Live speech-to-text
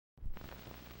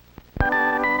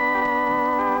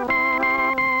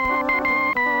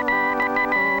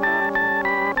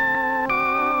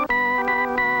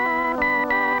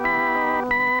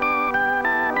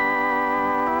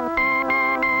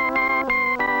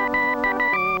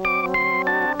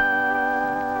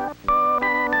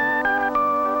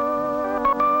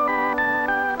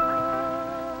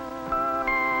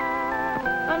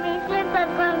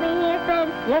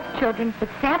children, but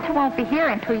Santa won't be here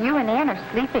until you and Ann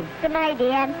are sleeping. Good night,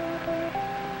 Ann.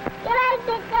 Good night,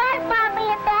 good night, Mommy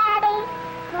and Daddy.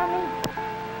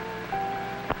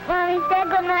 Mommy, say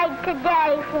good night to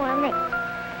Daddy for me.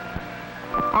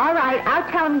 All right, I'll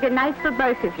tell him good night for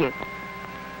both of you.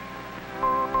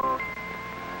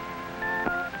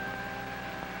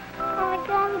 Mommy,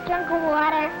 can I have a drink of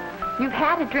water? You've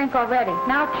had a drink already.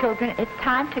 Now, children, it's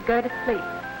time to go to sleep.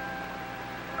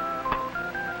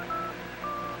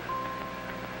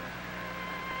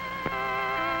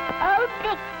 Oh,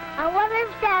 Dick, I wonder if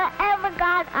Santa ever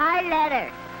got our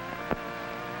letter.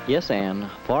 Yes, Ann.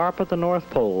 Far up at the North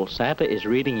Pole, Santa is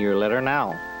reading your letter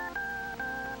now.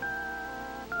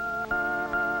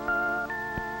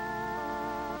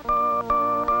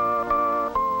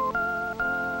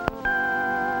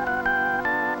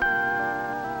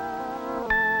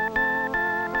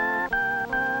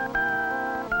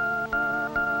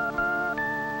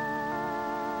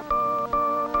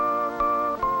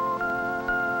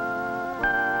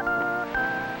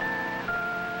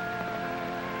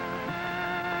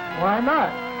 Why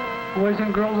not? Boys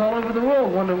and girls all over the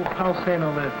world wonder how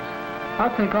Santa lives. I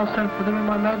think I'll send for them in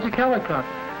my magic helicopter.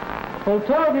 Oh,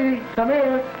 Toby, come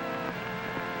here.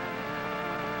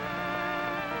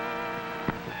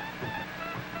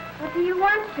 What do you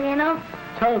want, Santa?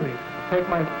 Toby, take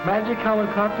my magic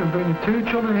helicopter and bring the two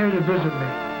children here to visit me.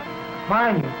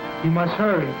 Mind you must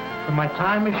hurry, for my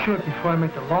time is short before I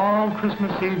make the long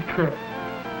Christmas Eve trip.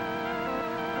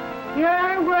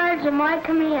 Your words are my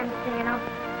command, Santa.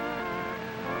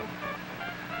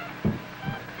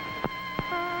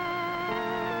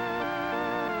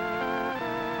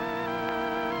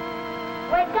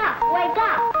 Wake up! Wake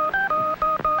up!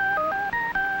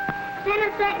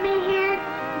 Santa sent me here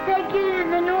to take you to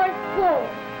the North Pole.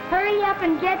 Hurry up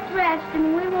and get dressed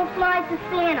and we will fly to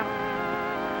Santa.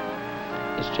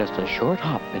 It's just a short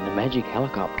hop in the magic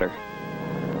helicopter.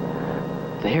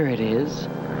 There it is.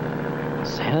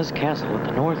 Santa's castle at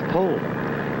the North Pole.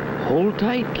 Hold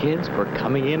tight, kids. We're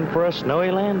coming in for a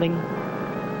snowy landing.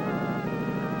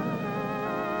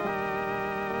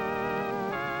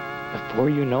 Before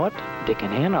you know it, Dick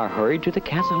and Ann are hurried to the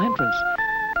castle entrance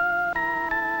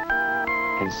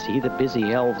and see the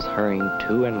busy elves hurrying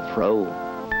to and fro.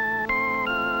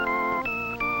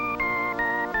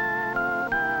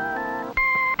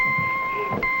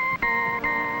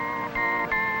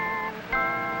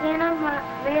 Santa,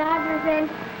 the others and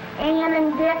Ann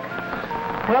and Dick.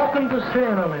 Welcome to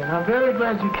Santa Land. I'm very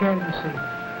glad you came to see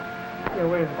me. Here,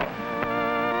 wait a minute.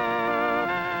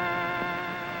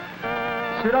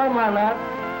 Sit on my lap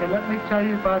and let me tell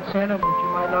you about Santa what you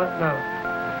might not know.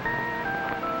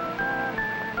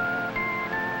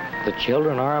 The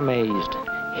children are amazed.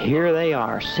 Here they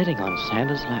are, sitting on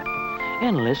Santa's lap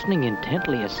and listening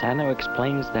intently as Santa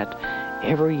explains that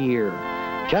every year,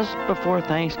 just before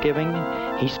Thanksgiving,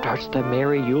 he starts the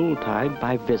merry Yuletide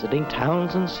by visiting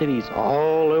towns and cities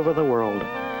all over the world.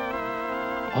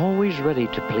 Always ready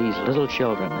to please little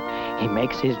children, he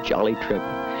makes his jolly trip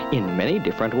in many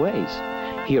different ways.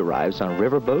 He arrives on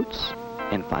riverboats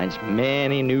and finds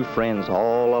many new friends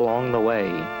all along the way.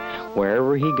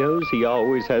 Wherever he goes, he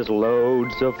always has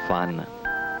loads of fun.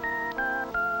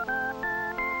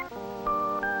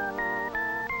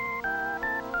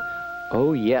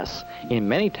 Oh yes, in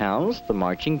many towns, the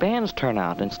marching bands turn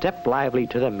out and step lively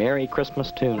to the Merry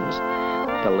Christmas tunes.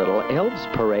 The little elves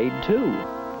parade too.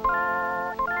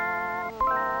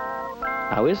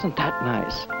 Now isn't that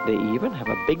nice? They even have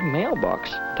a big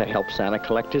mailbox to help Santa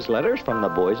collect his letters from the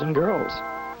boys and girls.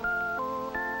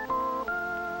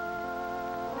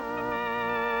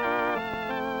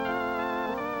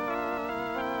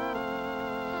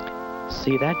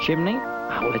 See that chimney?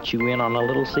 I'll let you in on a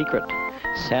little secret.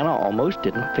 Santa almost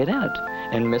didn't fit in it,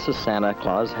 and Mrs. Santa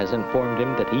Claus has informed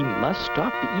him that he must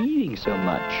stop eating so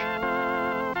much.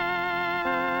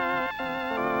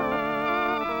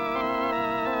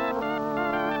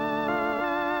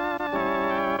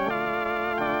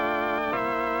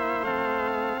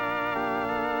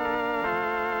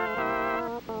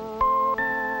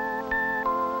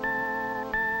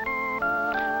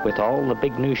 With all the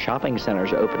big new shopping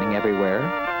centers opening everywhere,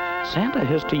 Santa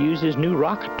has to use his new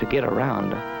rocket to get around,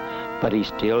 but he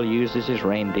still uses his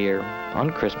reindeer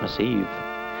on Christmas Eve.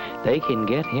 They can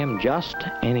get him just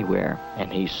anywhere,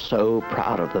 and he's so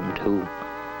proud of them too.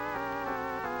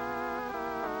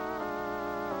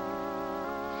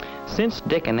 Since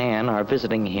Dick and Ann are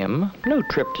visiting him, no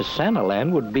trip to Santa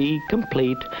Land would be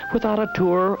complete without a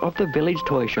tour of the village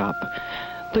toy shop.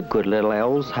 The good little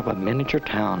elves have a miniature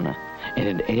town,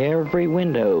 and in every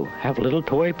window have little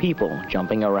toy people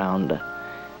jumping around.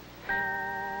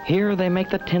 Here they make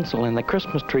the tinsel and the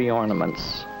Christmas tree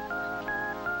ornaments.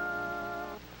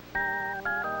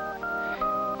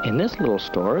 In this little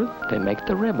store, they make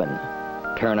the ribbon,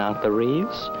 turn out the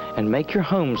wreaths, and make your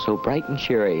home so bright and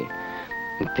cheery,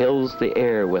 and fills the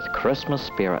air with Christmas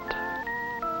spirit.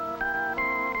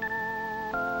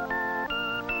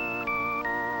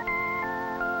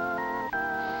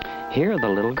 Here are the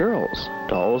little girls.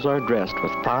 Dolls are dressed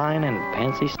with fine and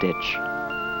fancy stitch.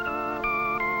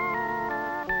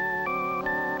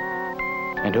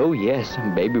 And oh yes,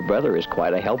 baby brother is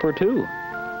quite a helper too.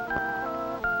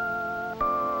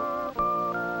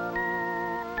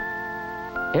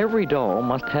 Every doll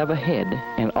must have a head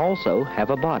and also have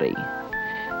a body.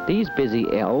 These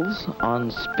busy elves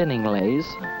on spinning lays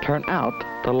turn out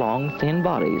the long, thin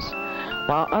bodies,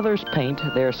 while others paint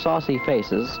their saucy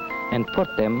faces and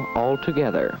put them all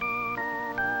together.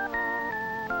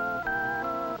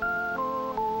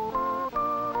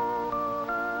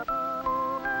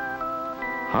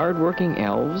 Hard-working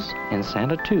elves and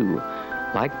Santa too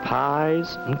like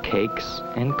pies and cakes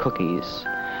and cookies.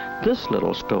 This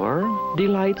little store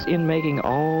delights in making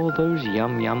all those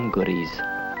yum-yum goodies.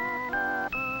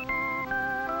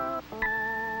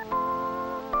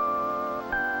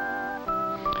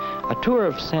 A tour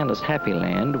of Santa's Happy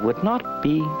Land would not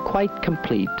be quite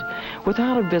complete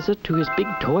without a visit to his big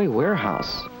toy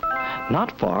warehouse,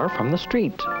 not far from the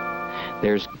street.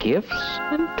 There's gifts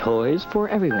and toys for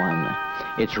everyone.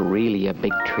 It's really a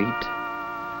big treat.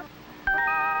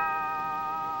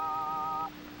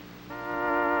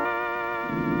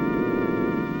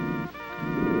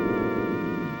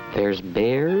 There's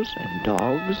bears and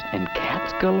dogs and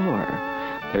cats galore.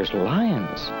 There's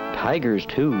lions, tigers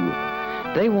too.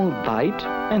 They won't bite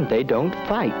and they don't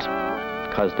fight,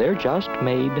 'cause they're just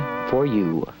made for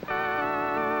you.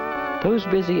 Those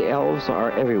busy elves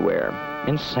are everywhere,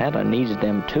 and Santa needs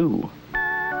them too.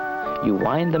 You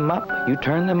wind them up, you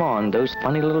turn them on, those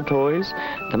funny little toys.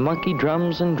 The monkey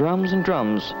drums and drums and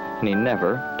drums, and he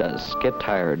never does get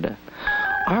tired.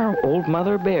 Our old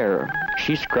Mother Bear,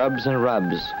 she scrubs and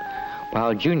rubs.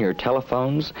 While Junior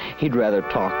telephones, he'd rather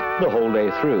talk the whole day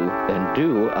through than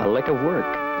do a lick of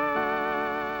work.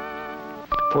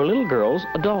 For little girls,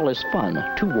 a doll is fun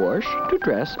to wash, to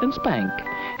dress, and spank.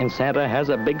 And Santa has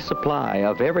a big supply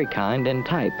of every kind and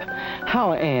type.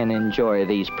 How Anne enjoy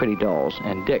these pretty dolls,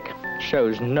 and Dick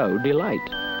shows no delight.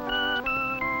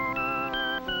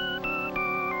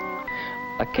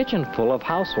 A kitchen full of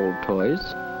household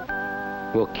toys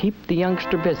will keep the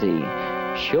youngster busy.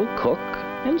 She'll cook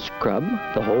and scrub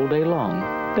the whole day long,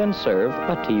 then serve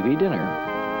a TV dinner.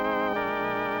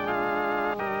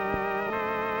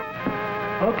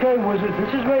 Okay, Wizard,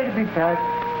 this is ready to be packed.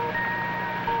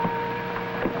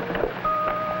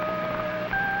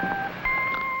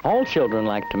 All children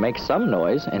like to make some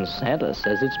noise, and Santa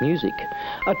says it's music.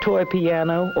 A toy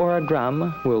piano or a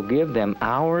drum will give them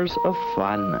hours of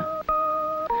fun.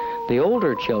 The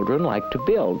older children like to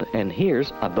build, and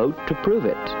here's a boat to prove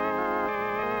it.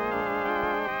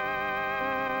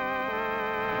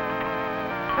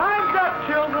 Time's up,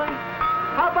 children.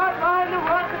 How about riding the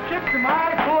rocket ship to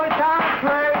my toy town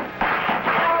train?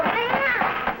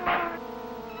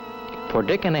 For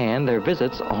Dick and Ann, their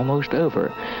visit's almost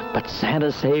over, but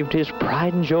Santa saved his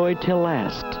pride and joy till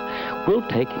last. We'll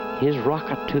take his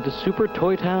rocket to the Super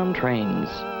Toy Town trains.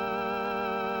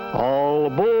 All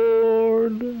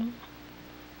aboard!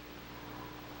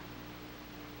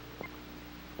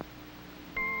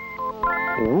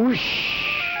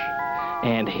 Whoosh!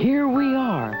 And here we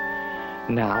are.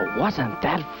 Now, wasn't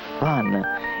that fun?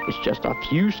 It's just a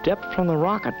few steps from the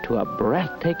rocket to a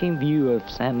breathtaking view of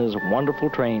Santa's wonderful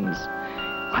trains.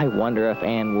 I wonder if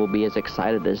Anne will be as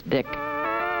excited as Dick.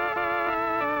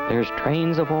 There's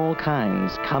trains of all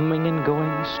kinds, coming and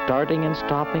going, starting and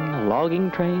stopping,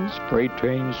 logging trains, freight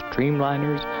trains,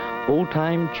 streamliners,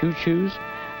 old-time choo-choos.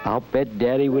 I'll bet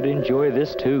Daddy would enjoy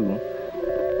this too.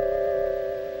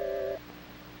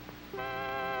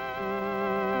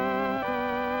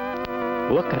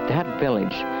 Look at that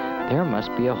village. There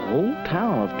must be a whole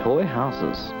town of toy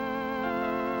houses.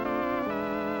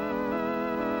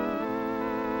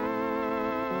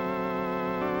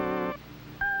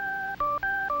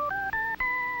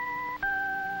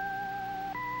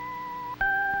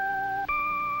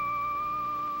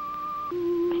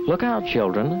 Look out,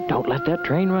 children. Don't let that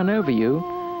train run over you.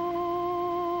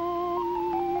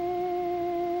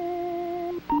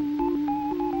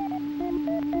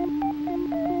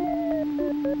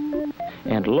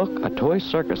 And look, a toy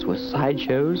circus with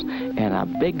sideshows and a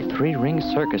big 3-ring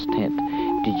circus tent.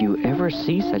 Did you ever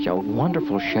see such a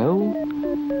wonderful show?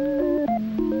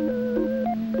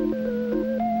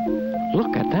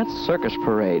 Look at that That's Circus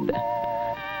Parade.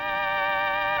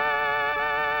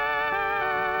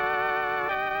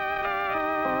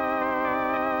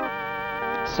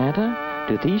 Santa,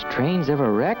 do these trains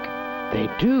ever wreck? They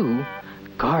do?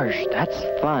 Gosh, that's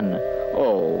fun.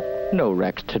 Oh, no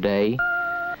wrecks today.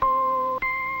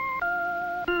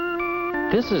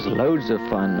 This is loads of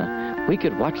fun. We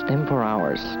could watch them for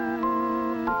hours.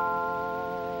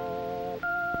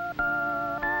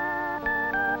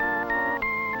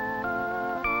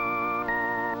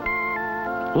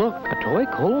 Look, a toy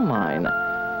coal mine.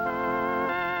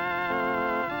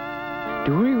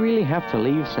 Do we really have to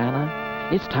leave, Santa?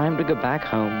 It's time to go back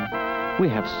home. We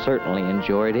have certainly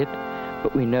enjoyed it,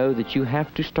 but we know that you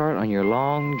have to start on your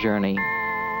long journey.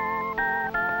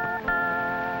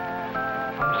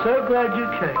 I'm so glad you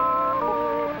came.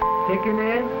 Taking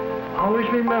in, always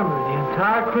remember the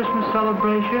entire Christmas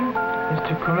celebration is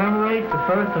to commemorate the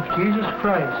birth of Jesus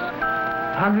Christ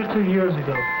hundreds of years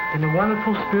ago in the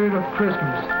wonderful spirit of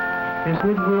Christmas, His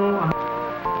goodwill.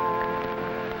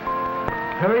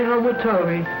 Hurry home with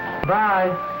Toby. Bye.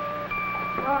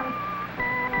 Bye.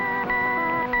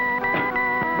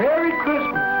 Merry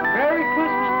Christmas. Merry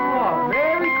Christmas to all.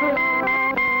 Merry Christmas.